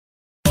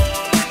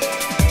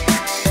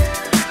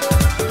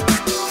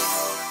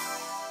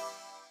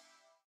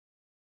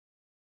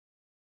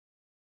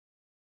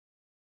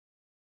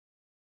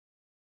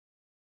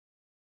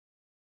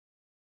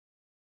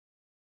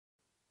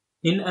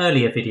In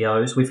earlier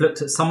videos, we've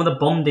looked at some of the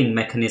bonding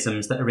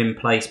mechanisms that are in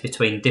place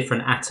between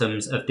different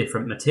atoms of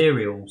different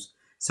materials.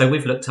 So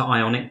we've looked at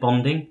ionic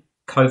bonding,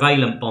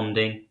 covalent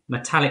bonding,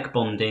 metallic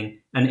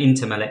bonding, and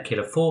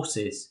intermolecular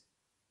forces.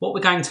 What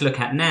we're going to look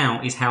at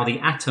now is how the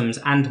atoms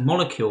and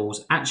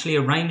molecules actually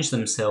arrange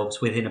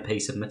themselves within a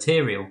piece of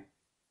material.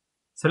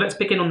 So let's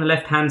begin on the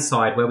left-hand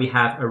side where we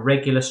have a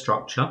regular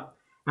structure,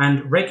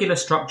 and regular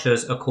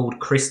structures are called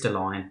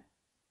crystalline.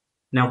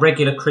 Now,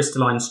 regular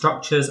crystalline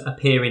structures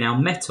appear in our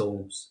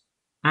metals.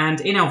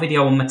 And in our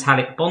video on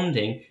metallic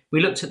bonding,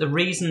 we looked at the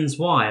reasons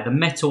why the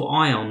metal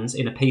ions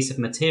in a piece of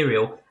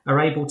material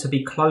are able to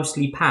be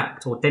closely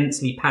packed or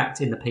densely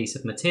packed in the piece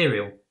of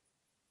material.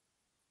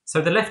 So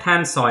the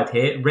left-hand side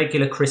here,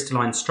 regular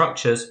crystalline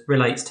structures,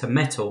 relates to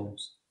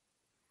metals.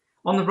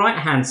 On the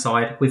right-hand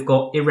side, we've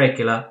got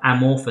irregular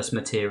amorphous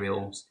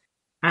materials.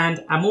 And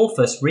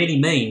amorphous really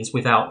means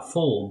without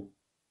form.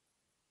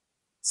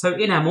 So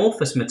in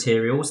amorphous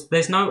materials,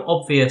 there's no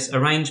obvious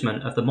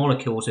arrangement of the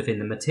molecules within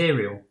the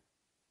material.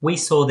 We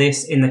saw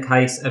this in the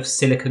case of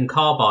silicon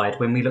carbide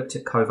when we looked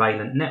at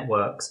covalent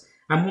networks,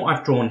 and what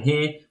I've drawn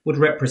here would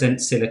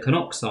represent silicon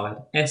oxide,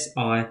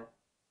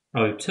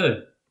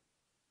 SiO2.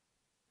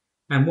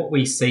 And what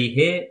we see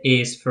here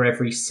is for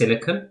every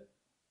silicon,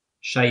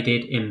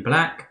 shaded in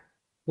black,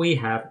 we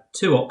have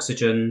 2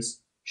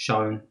 oxygens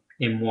shown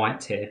in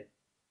white here.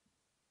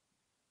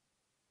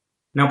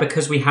 Now,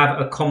 because we have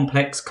a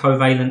complex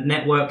covalent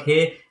network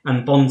here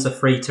and bonds are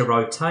free to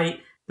rotate,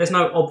 there's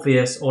no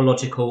obvious or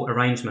logical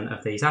arrangement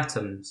of these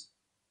atoms.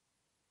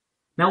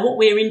 Now, what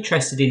we're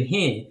interested in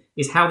here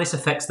is how this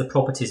affects the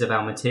properties of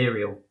our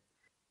material.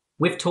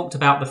 We've talked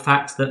about the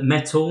fact that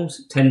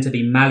metals tend to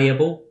be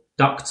malleable,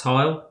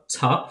 ductile,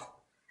 tough,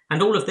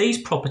 and all of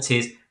these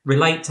properties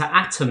relate to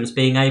atoms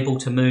being able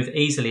to move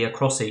easily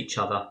across each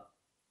other.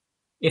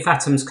 If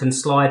atoms can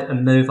slide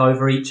and move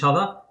over each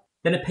other,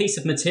 then a piece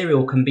of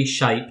material can be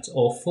shaped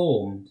or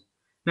formed.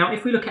 Now,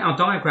 if we look at our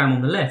diagram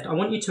on the left, I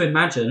want you to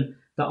imagine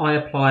that I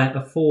apply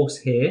a force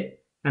here,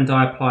 and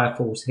I apply a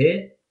force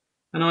here,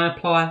 and I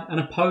apply an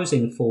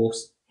opposing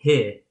force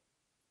here.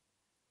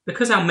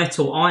 Because our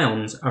metal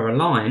ions are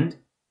aligned,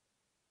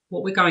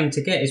 what we're going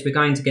to get is we're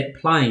going to get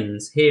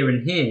planes here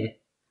and here,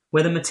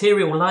 where the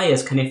material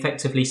layers can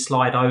effectively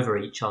slide over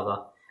each other.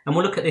 And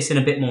we'll look at this in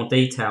a bit more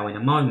detail in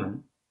a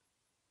moment.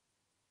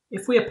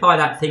 If we apply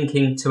that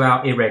thinking to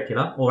our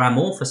irregular or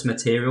amorphous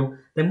material,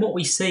 then what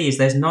we see is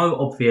there's no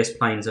obvious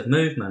planes of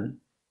movement.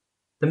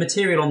 The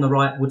material on the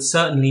right would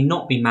certainly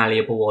not be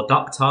malleable or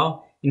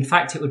ductile. In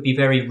fact, it would be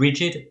very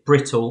rigid,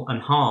 brittle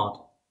and hard.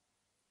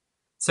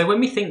 So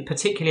when we think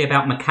particularly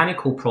about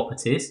mechanical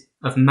properties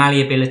of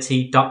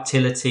malleability,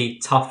 ductility,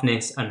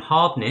 toughness and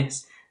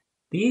hardness,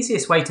 the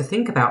easiest way to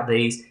think about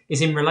these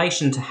is in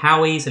relation to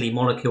how easily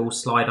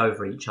molecules slide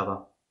over each other.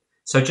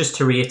 So just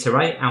to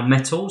reiterate, our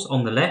metals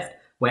on the left,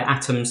 where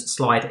atoms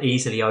slide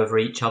easily over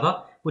each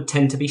other, would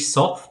tend to be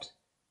soft,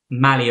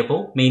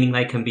 malleable, meaning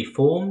they can be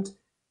formed,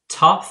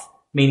 tough,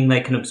 meaning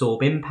they can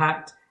absorb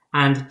impact,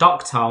 and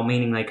ductile,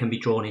 meaning they can be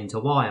drawn into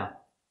wire.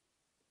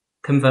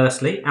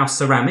 Conversely, our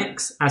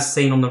ceramics, as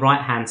seen on the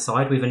right-hand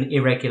side with an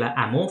irregular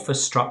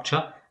amorphous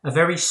structure, are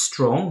very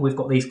strong. We've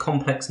got these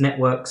complex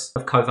networks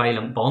of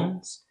covalent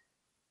bonds,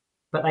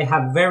 but they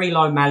have very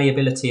low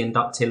malleability and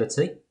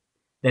ductility.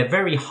 They're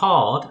very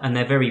hard and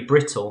they're very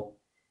brittle.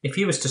 If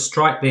you was to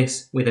strike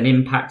this with an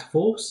impact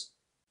force,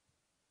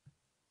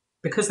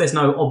 because there's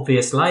no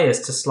obvious layers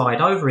to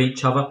slide over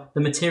each other,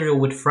 the material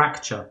would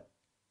fracture.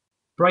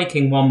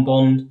 Breaking one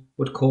bond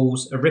would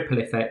cause a ripple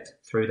effect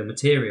through the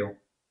material.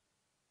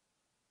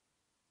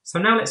 So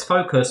now let's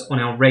focus on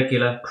our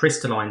regular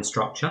crystalline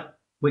structure,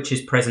 which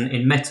is present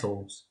in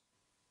metals.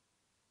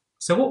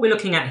 So what we're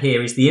looking at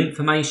here is the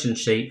information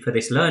sheet for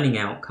this learning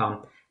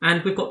outcome,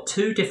 and we've got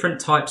 2 different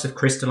types of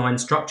crystalline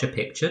structure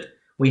pictured.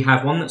 We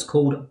have one that's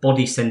called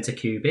body center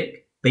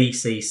cubic,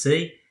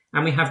 Bcc,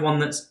 and we have one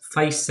that's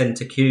face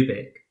center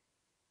cubic.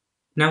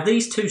 Now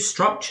these 2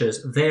 structures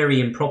vary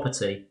in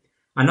property.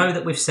 I know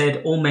that we've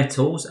said all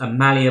metals are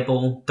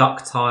malleable,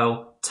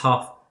 ductile,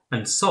 tough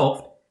and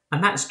soft,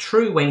 and that's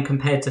true when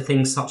compared to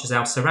things such as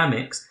our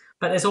ceramics,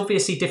 but there's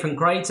obviously different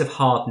grades of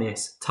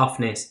hardness,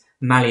 toughness,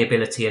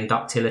 malleability and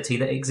ductility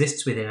that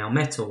exists within our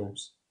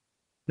metals.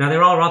 Now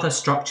there are other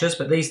structures,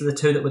 but these are the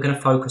 2 that we're going to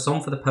focus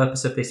on for the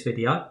purpose of this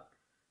video.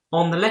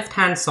 On the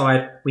left-hand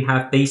side, we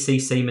have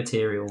Bcc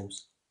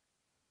Materials.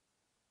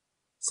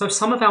 So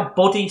some of our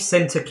body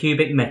center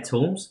cubic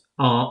metals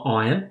are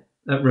iron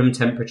at room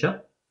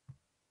temperature.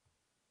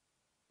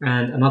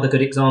 And another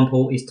good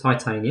example is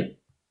titanium.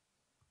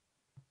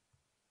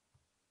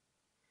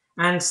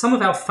 And some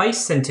of our face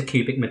center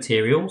cubic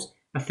materials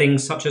are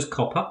things such as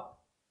copper,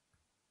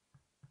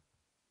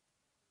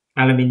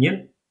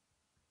 aluminium,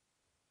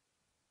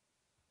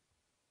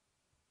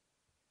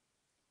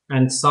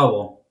 and so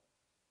on.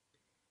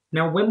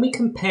 Now, when we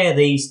compare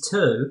these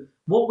 2,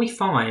 what we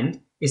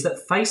find is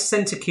that face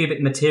center cubic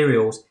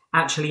materials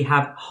actually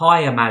have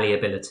higher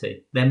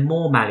malleability. They're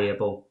more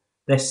malleable,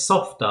 they're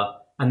softer,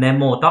 and they're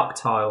more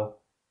ductile.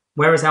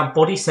 whereas our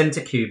body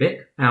centre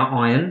cubic, our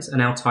irons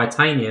and our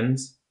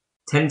titaniums,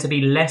 tend to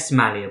be less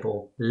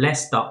malleable,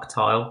 less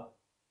ductile,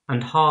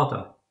 and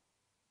harder.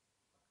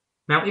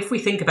 Now, if we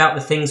think about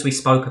the things we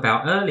spoke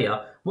about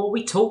earlier, what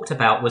we talked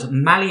about was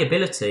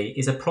malleability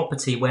is a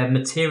property where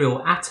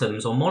material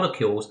atoms or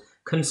molecules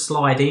can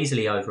slide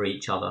easily over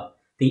each other.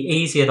 The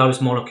easier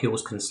those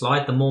molecules can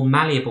slide, the more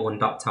malleable and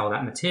ductile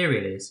that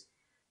material is.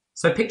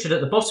 So pictured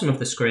at the bottom of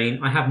the screen,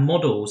 I have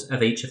models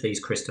of each of these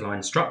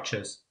crystalline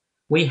structures.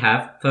 We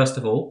have, first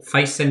of all,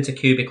 face centre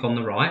cubic on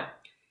the right,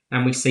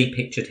 and we see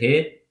pictured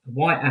here a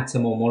white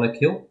atom or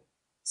molecule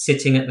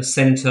sitting at the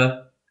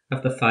centre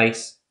of the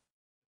face.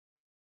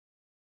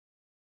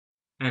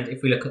 And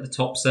if we look at the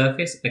top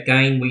surface,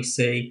 again we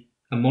see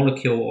a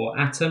molecule or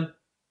atom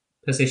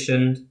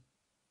positioned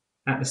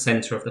at the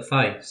centre of the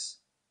face.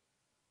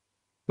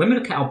 When we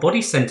look at our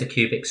body centre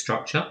cubic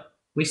structure,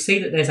 we see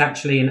that there's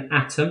actually an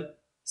atom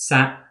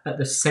sat at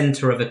the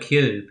centre of a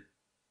cube.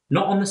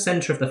 Not on the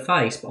centre of the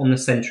face, but on the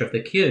centre of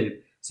the cube.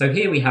 So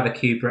here we have a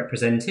cube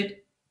represented,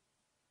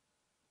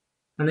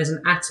 and there's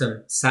an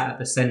atom sat at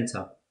the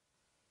centre.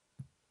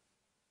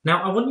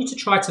 Now I want you to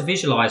try to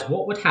visualise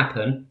what would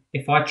happen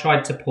if I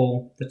tried to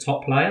pull the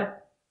top layer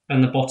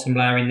and the bottom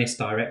layer in this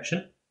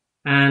direction,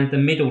 and the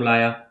middle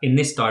layer in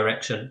this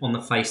direction on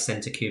the face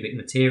centre cubic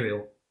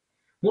material.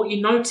 What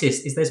you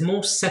notice is there's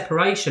more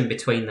separation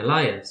between the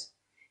layers.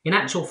 In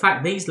actual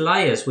fact, these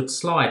layers would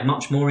slide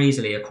much more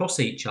easily across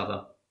each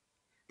other.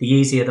 The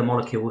easier the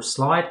molecules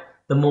slide,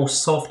 the more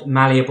soft,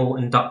 malleable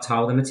and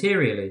ductile the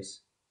material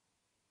is.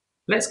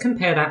 Let's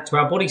compare that to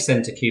our body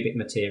centre cubic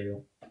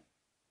material.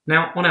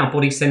 Now, on our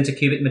body centre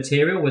cubic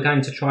material, we're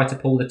going to try to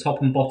pull the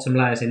top and bottom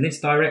layers in this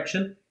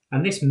direction,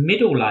 and this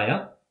middle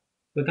layer,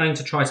 we're going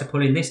to try to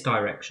pull in this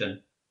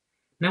direction.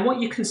 Now,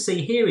 what you can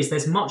see here is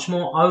there's much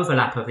more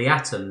overlap of the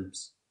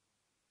atoms.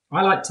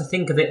 I like to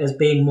think of it as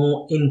being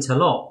more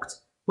interlocked.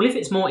 Well, if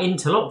it's more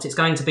interlocked, it's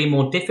going to be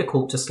more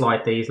difficult to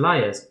slide these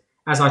layers.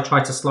 As I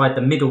try to slide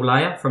the middle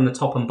layer from the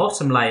top and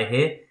bottom layer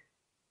here,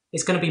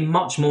 it's going to be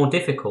much more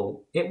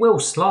difficult. It will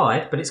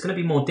slide, but it's going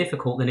to be more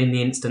difficult than in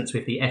the instance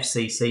with the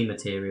FCC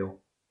material.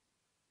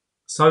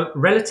 So,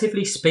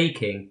 relatively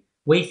speaking,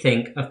 we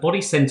think of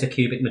body centre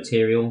cubic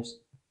materials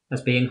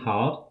as being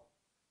hard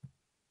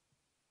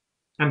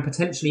and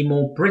potentially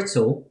more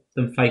brittle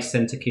than face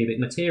centre cubic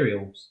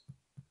materials.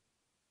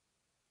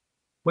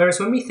 Whereas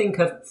when we think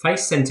of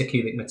face centre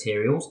cubic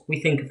materials,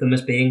 we think of them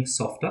as being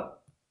softer,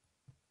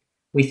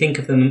 we think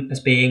of them as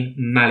being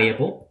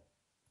malleable,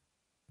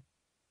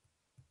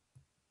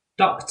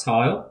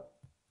 ductile,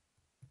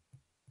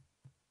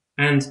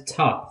 and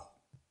tough.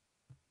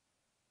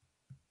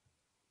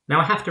 Now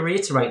I have to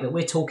reiterate that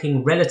we're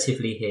talking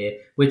relatively here.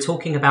 We're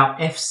talking about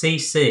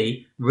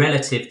FCC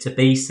relative to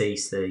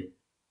Bcc.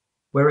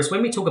 Whereas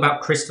when we talk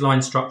about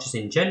crystalline structures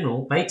in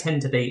general, they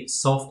tend to be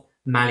soft,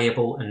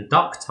 malleable and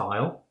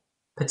ductile,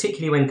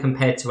 particularly when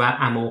compared to our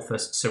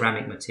amorphous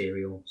ceramic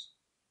materials.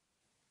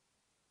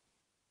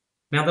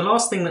 Now the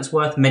last thing that's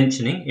worth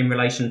mentioning in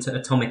relation to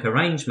atomic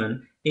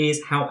arrangement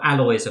is how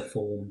alloys are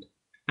formed.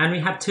 And we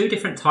have two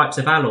different types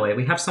of alloy.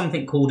 We have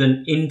something called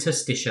an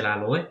interstitial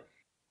alloy,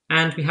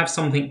 and we have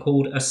something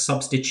called a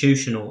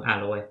substitutional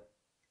alloy.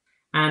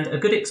 And a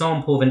good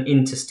example of an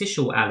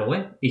interstitial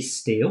alloy is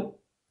steel.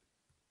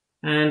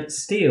 And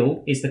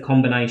steel is the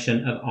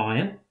combination of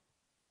iron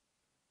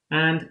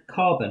and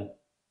carbon.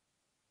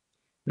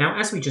 Now,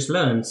 as we just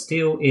learned,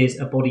 steel is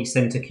a body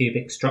centre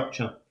cubic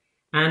structure.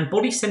 And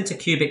body centre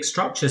cubic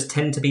structures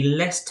tend to be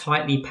less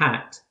tightly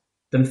packed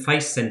than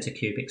face centre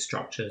cubic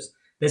structures.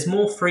 There's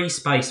more free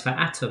space for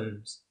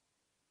atoms.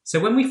 So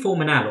when we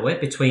form an alloy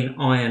between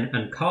iron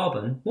and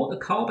carbon, what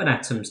the carbon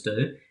atoms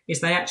do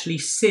is they actually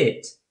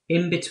sit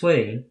in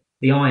between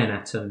the iron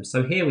atoms.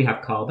 So here we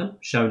have carbon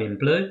shown in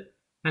blue,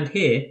 and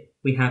here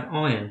we have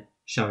iron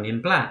shown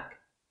in black.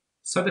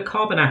 So the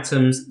carbon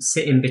atoms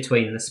sit in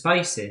between the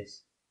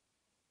spaces.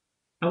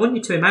 I want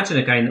you to imagine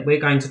again that we're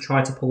going to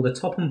try to pull the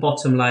top and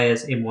bottom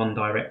layers in one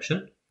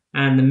direction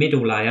and the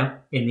middle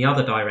layer in the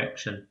other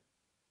direction.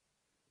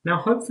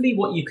 Now hopefully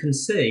what you can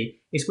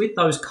see is with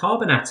those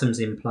carbon atoms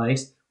in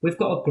place, we've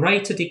got a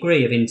greater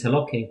degree of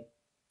interlocking.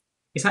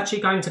 It's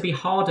actually going to be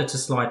harder to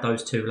slide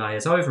those two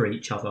layers over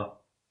each other.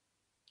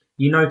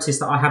 You notice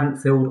that I haven't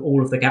filled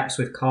all of the gaps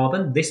with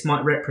carbon. This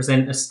might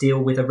represent a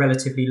steel with a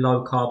relatively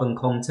low carbon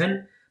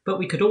content, but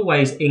we could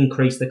always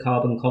increase the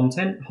carbon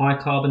content. High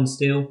carbon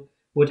steel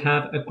would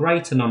have a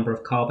greater number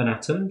of carbon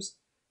atoms,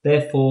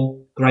 therefore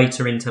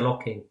greater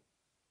interlocking.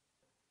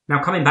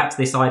 Now coming back to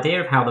this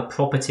idea of how the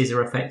properties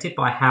are affected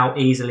by how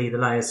easily the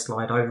layers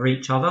slide over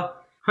each other,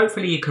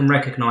 hopefully you can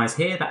recognise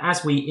here that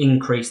as we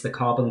increase the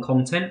carbon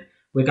content,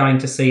 we're going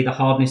to see the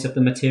hardness of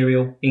the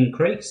material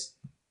increase,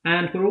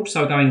 and we're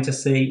also going to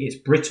see its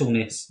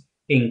brittleness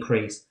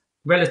increase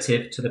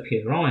relative to the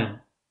pure iron.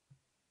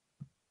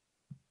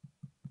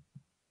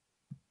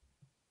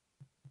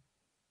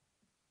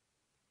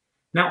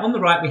 Now on the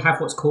right we have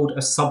what's called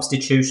a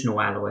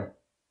substitutional alloy,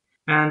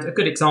 and a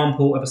good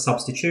example of a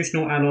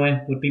substitutional alloy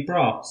would be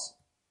brass.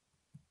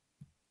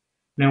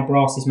 Now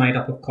brass is made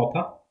up of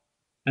copper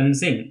and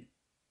zinc.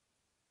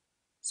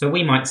 So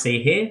we might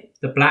see here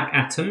the black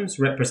atoms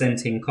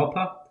representing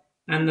copper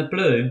and the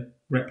blue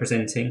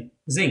representing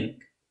zinc.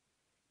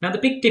 Now the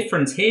big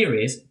difference here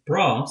is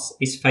brass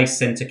is face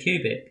center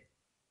cubic.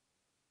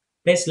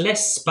 There's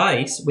less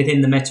space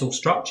within the metal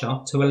structure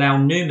to allow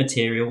new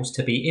materials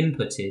to be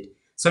inputted.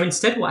 So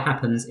instead what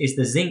happens is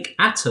the zinc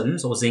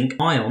atoms or zinc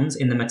ions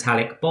in the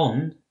metallic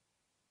bond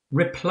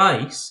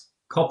replace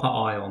copper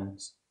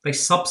ions. They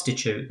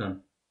substitute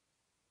them.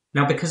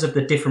 Now because of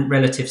the different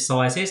relative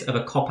sizes of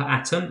a copper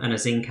atom and a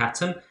zinc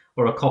atom,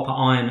 or a copper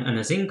ion and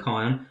a zinc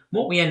ion,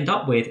 what we end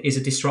up with is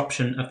a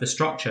disruption of the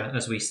structure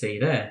as we see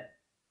there.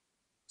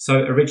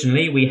 So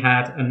originally we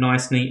had a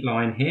nice neat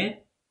line here.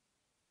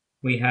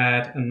 We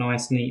had a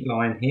nice neat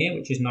line here,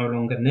 which is no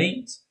longer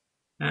neat.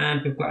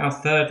 And we've got our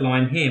third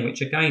line here,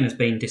 which again has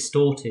been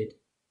distorted.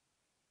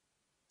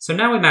 So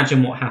now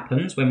imagine what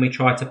happens when we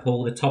try to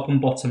pull the top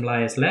and bottom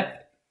layers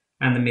left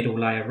and the middle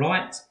layer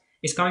right.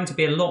 It's going to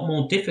be a lot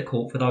more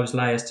difficult for those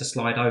layers to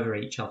slide over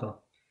each other.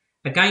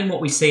 Again, what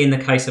we see in the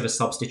case of a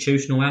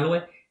substitutional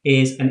alloy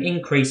is an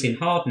increase in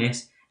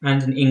hardness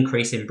and an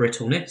increase in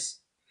brittleness.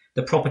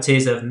 The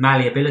properties of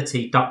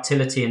malleability,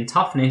 ductility and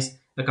toughness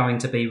are going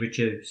to be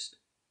reduced.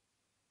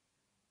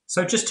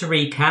 So just to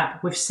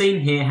recap, we've seen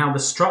here how the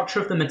structure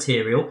of the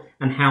material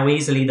and how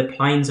easily the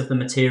planes of the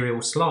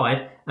material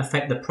slide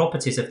affect the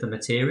properties of the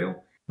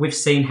material. We've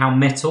seen how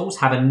metals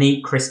have a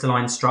neat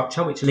crystalline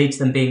structure which leads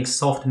to them being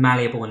soft,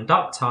 malleable and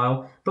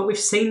ductile, but we've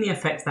seen the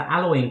effects that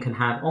alloying can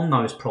have on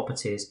those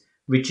properties,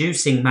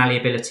 reducing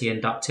malleability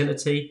and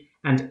ductility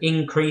and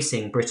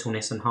increasing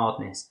brittleness and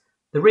hardness.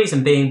 The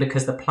reason being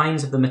because the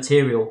planes of the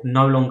material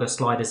no longer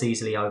slide as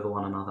easily over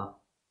one another.